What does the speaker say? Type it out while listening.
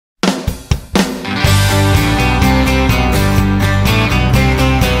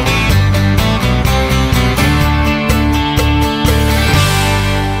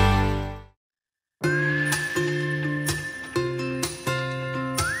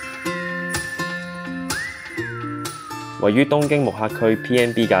位於東京目黑區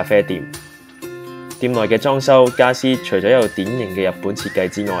PNB 咖啡店。店內嘅裝修家私除咗有典型嘅日本設計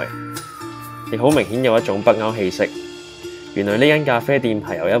之外，亦好明顯有一種北歐氣息。原來呢間咖啡店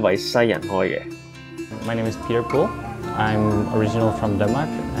係由一位西人開嘅。My name is Peter. I'm original from Denmark,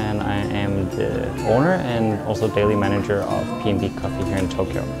 and I am the owner and also daily manager of PNB Coffee here in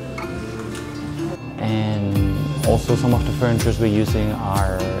Tokyo. And also some of the furnitures we're using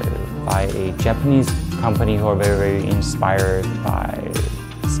are by a Japanese company who are very inspired by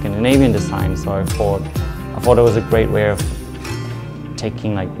Scandinavian design. So I thought it was a great way of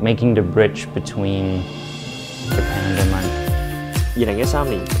making the bridge between Japan and Denmark. 2013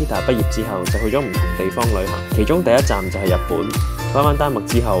年 Peter 畢業之後就去咗唔同地方旅行，其中第一站就係日本。返丹麥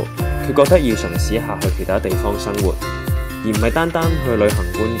之後，佢覺得要嘗試一下去其他地方生活，而唔係單單去旅行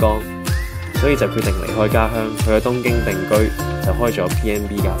觀光，所以就決定離開家鄉，去咗東京定居，就開咗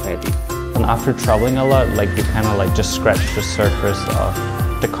PNB 咖啡店。And after traveling a lot, you kind of just scratch the surface of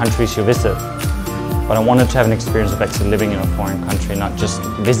the countries you visit. But I wanted to have an experience of actually living in a foreign country, not just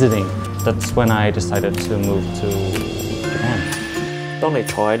visiting. That's when I decided to move to Japan. 當你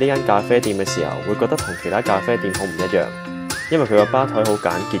坐喺呢間咖啡店嘅時候，會覺得同其他咖啡店好唔一樣，因為佢個吧台好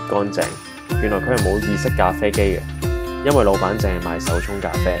簡潔乾淨。原來佢係冇意式咖啡機嘅，因為老闆淨係賣手沖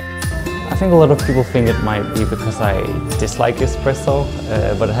咖啡。I think a lot of people think it might be because I dislike espresso,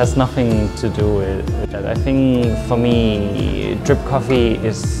 but it has nothing to do with that. I think for me, drip coffee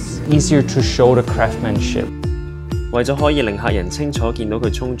is easier to show the craftsmanship. 為咗可以令客人清楚見到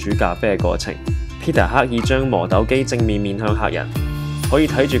佢沖煮咖啡嘅過程 ，Peter 刻意將磨豆機正面面向客人。可以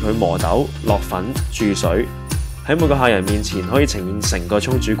睇住佢磨豆、落粉、注水，喺每個客人面前可以呈現成個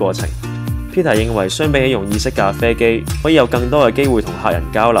沖煮過程。Peter 認為相比起用意式咖啡機，可以有更多嘅機會同客人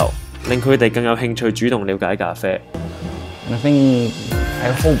交流，令佢哋更有興趣主動了解咖啡。And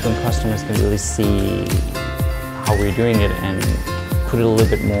I hope the customers can really see how we're doing it and put it a little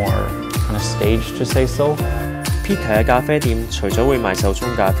bit more kind of staged to say so. Peter 嘅咖啡店除咗會賣手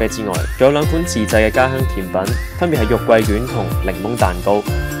沖咖啡之外，仲有兩款自製嘅家鄉甜品，分別係肉桂卷同檸檬蛋糕。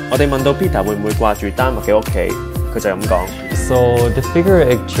我哋問到 Peter 會唔會掛住丹麥嘅屋企，佢就咁講。So the figure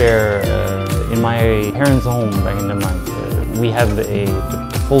egg chair in my parents' home back in Denmark, we have the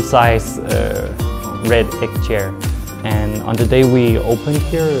full-size red egg chair, and on the day we opened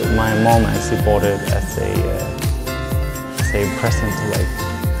here, my mom actually bought it as a present to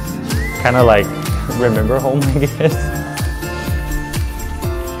kind of remember home, I guess.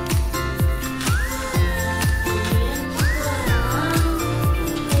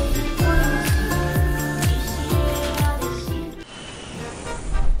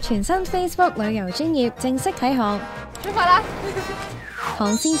 全新 Facebook 旅遊專頁正式啟航，出發啦！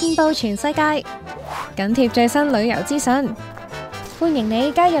航線遍佈全世界，緊貼最新旅遊資訊。歡迎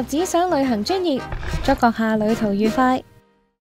你加入只想旅行專頁，祝閣下旅途愉快！